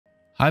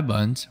Hi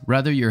Buns,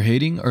 whether you're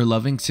hating or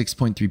loving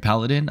 6.3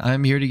 Paladin,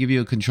 I'm here to give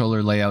you a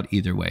controller layout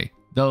either way.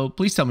 Though,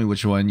 please tell me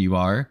which one you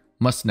are.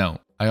 Must know,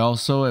 I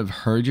also have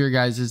heard your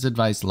guys'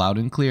 advice loud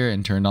and clear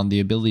and turned on the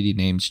ability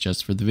names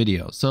just for the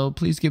video, so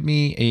please give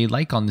me a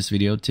like on this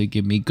video to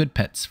give me good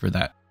pets for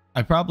that.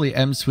 I probably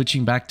am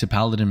switching back to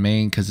Paladin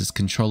main because this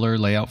controller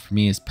layout for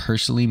me is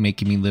personally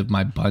making me live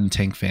my bun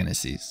tank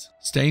fantasies.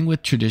 Staying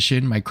with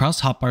tradition, my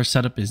cross hotbar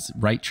setup is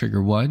right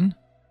trigger 1,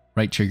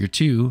 right trigger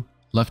 2,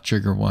 left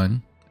trigger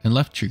 1, and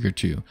left trigger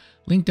 2.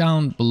 Link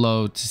down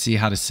below to see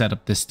how to set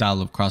up this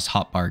style of cross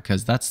hotbar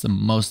because that's the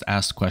most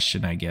asked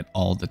question I get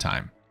all the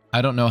time.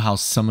 I don't know how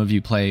some of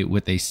you play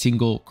with a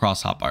single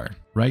cross hotbar.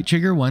 Right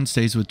trigger 1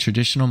 stays with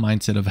traditional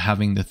mindset of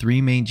having the 3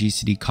 main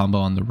GCD combo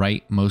on the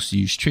right most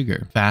used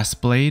trigger: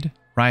 Fast Blade,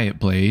 Riot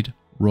Blade,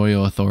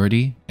 Royal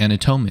Authority, and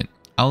Atonement.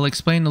 I'll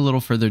explain a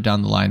little further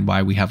down the line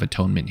why we have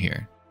Atonement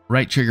here.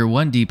 Right trigger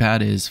 1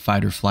 D-pad is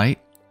Fight or Flight,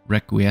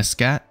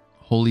 Requiescat,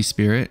 Holy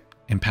Spirit,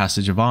 and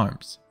Passage of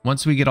Arms.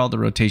 Once we get all the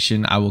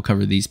rotation, I will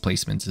cover these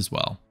placements as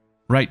well.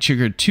 Right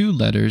trigger 2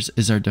 letters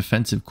is our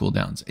defensive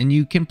cooldowns, and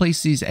you can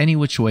place these any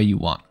which way you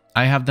want.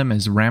 I have them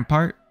as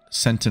Rampart,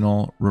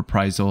 Sentinel,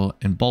 Reprisal,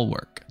 and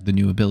Bulwark, the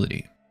new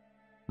ability.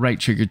 Right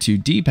trigger 2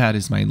 D-pad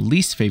is my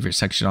least favorite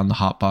section on the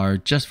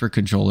hotbar just for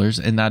controllers,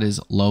 and that is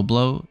Low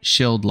Blow,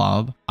 Shield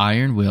Lob,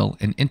 Iron Will,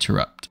 and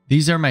Interrupt.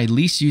 These are my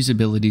least used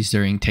abilities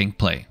during tank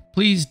play.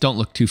 Please don't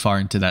look too far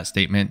into that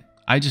statement.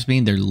 I just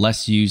mean they're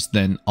less used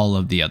than all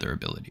of the other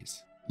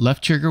abilities.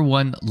 Left trigger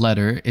 1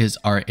 letter is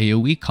our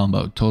AoE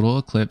combo: Total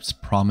Eclipse,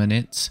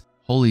 Prominence,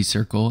 Holy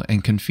Circle,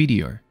 and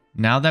Confiteor.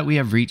 Now that we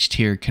have reached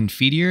here,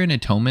 Confiteor and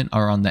Atonement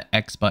are on the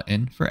X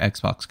button for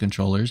Xbox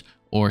controllers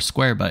or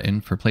Square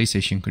button for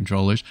PlayStation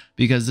controllers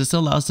because this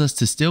allows us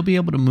to still be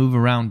able to move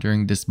around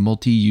during this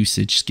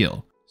multi-usage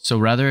skill. So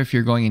rather if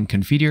you're going in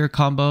Confiteor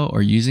combo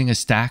or using a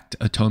stacked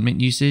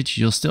Atonement usage,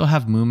 you'll still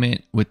have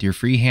movement with your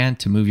free hand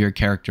to move your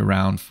character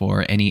around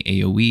for any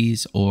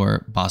AoEs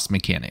or boss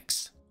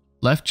mechanics.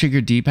 Left trigger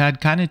D-pad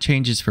kind of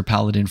changes for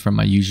Paladin from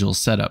my usual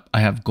setup.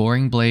 I have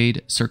Goring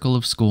Blade, Circle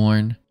of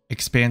Scorn,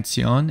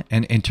 Expansion,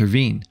 and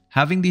Intervene.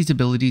 Having these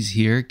abilities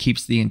here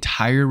keeps the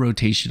entire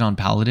rotation on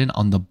Paladin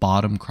on the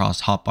bottom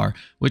cross hotbar,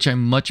 which I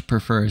much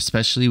prefer,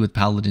 especially with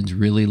Paladin's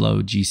really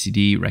low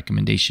GCD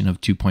recommendation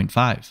of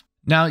 2.5.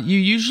 Now, you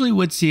usually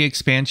would see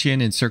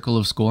Expansion and Circle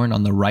of Scorn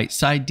on the right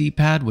side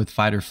D-pad with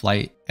Fight or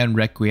Flight and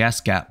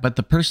Requiescat, but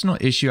the personal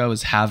issue I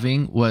was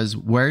having was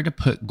where to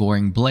put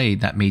Goring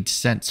Blade that made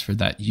sense for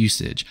that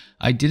usage.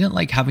 I didn't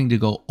like having to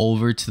go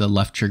over to the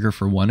left trigger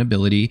for one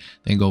ability,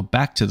 then go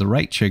back to the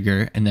right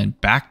trigger, and then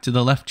back to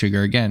the left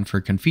trigger again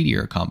for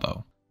Confiteor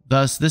combo.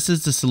 Thus, this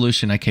is the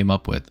solution I came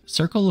up with.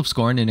 Circle of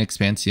Scorn and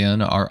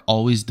Expansion are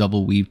always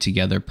double weaved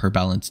together per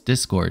balanced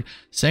Discord,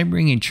 same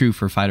ringing true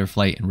for Fight or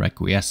Flight and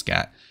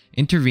Requiescat.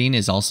 Intervene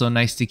is also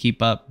nice to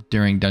keep up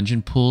during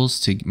dungeon pulls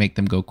to make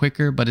them go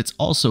quicker, but it's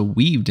also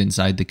weaved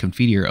inside the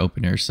Confiteor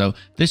opener, so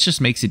this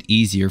just makes it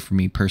easier for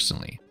me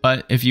personally.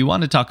 But if you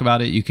want to talk about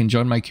it, you can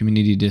join my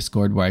community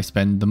Discord where I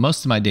spend the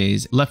most of my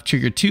days. Left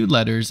trigger 2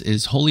 letters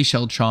is Holy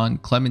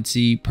Sheltron,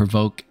 Clemency,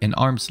 Provoke, and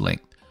Arm's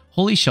Length.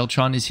 Holy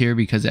Sheltron is here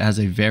because it has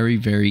a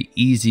very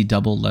easy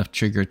double left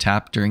trigger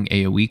tap during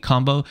AoE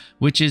combo,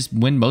 which is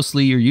when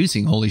mostly you're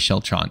using Holy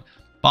Sheltron.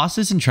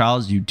 Bosses and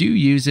trials, you do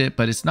use it,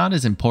 but it's not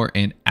as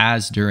important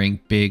as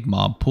during big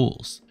mob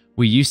pools.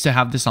 We used to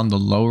have this on the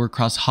lower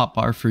cross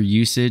hotbar for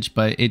usage,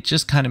 but it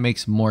just kind of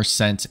makes more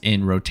sense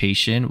in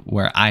rotation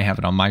where I have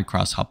it on my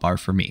cross hotbar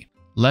for me.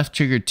 Left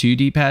trigger 2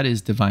 D-pad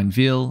is Divine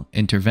Veil,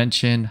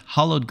 Intervention,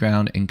 Hallowed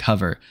Ground, and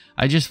Cover.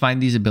 I just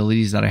find these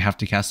abilities that I have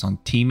to cast on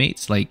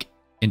teammates like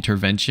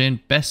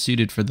Intervention best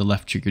suited for the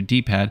left trigger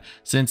D-pad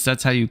since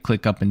that's how you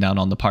click up and down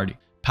on the party.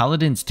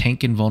 Paladin's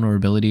tank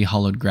invulnerability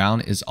Hallowed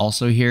Ground is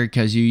also here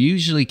because you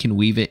usually can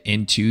weave it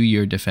into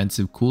your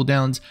defensive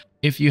cooldowns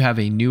if you have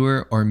a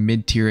newer or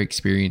mid-tier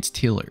experienced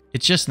healer.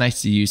 It's just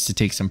nice to use to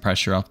take some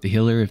pressure off the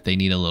healer if they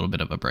need a little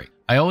bit of a break.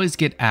 I always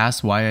get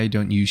asked why I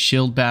don't use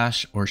Shield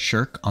Bash or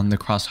Shirk on the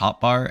cross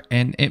hotbar,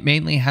 and it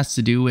mainly has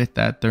to do with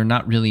that they're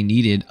not really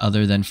needed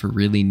other than for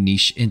really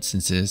niche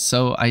instances,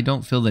 so I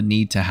don't feel the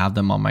need to have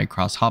them on my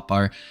cross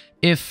hotbar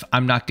if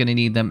I'm not going to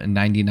need them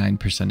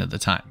 99% of the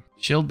time.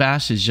 Shield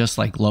Bash is just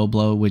like Low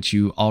Blow, which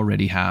you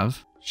already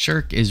have.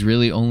 Shirk is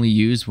really only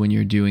used when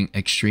you're doing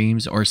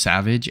extremes or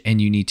savage and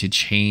you need to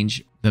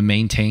change the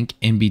main tank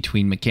in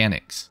between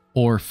mechanics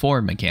or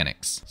for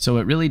mechanics, so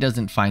it really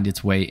doesn't find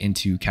its way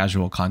into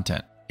casual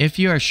content. If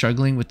you are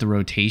struggling with the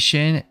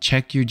rotation,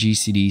 check your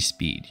GCD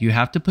speed. You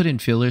have to put in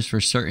fillers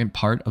for certain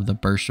part of the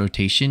burst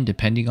rotation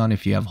depending on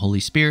if you have Holy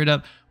Spirit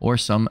up or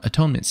some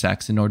Atonement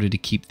stacks in order to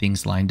keep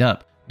things lined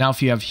up. Now,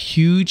 if you have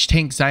huge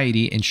tank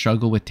anxiety and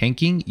struggle with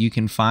tanking, you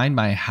can find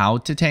my How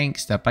to Tank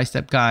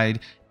step-by-step guide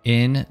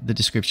in the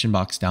description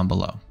box down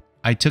below.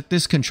 I took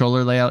this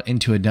controller layout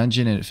into a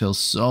dungeon and it feels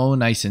so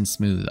nice and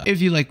smooth. If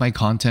you like my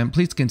content,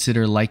 please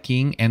consider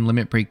liking and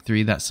Limit Break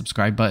 3 that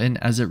subscribe button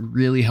as it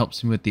really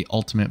helps me with the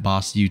Ultimate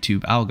Boss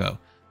YouTube algo.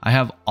 I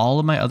have all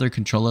of my other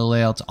controller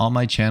layouts on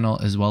my channel,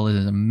 as well as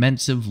an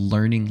immense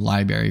learning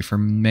library for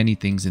many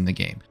things in the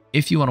game.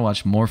 If you want to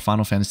watch more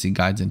Final Fantasy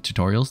guides and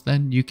tutorials,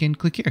 then you can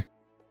click here.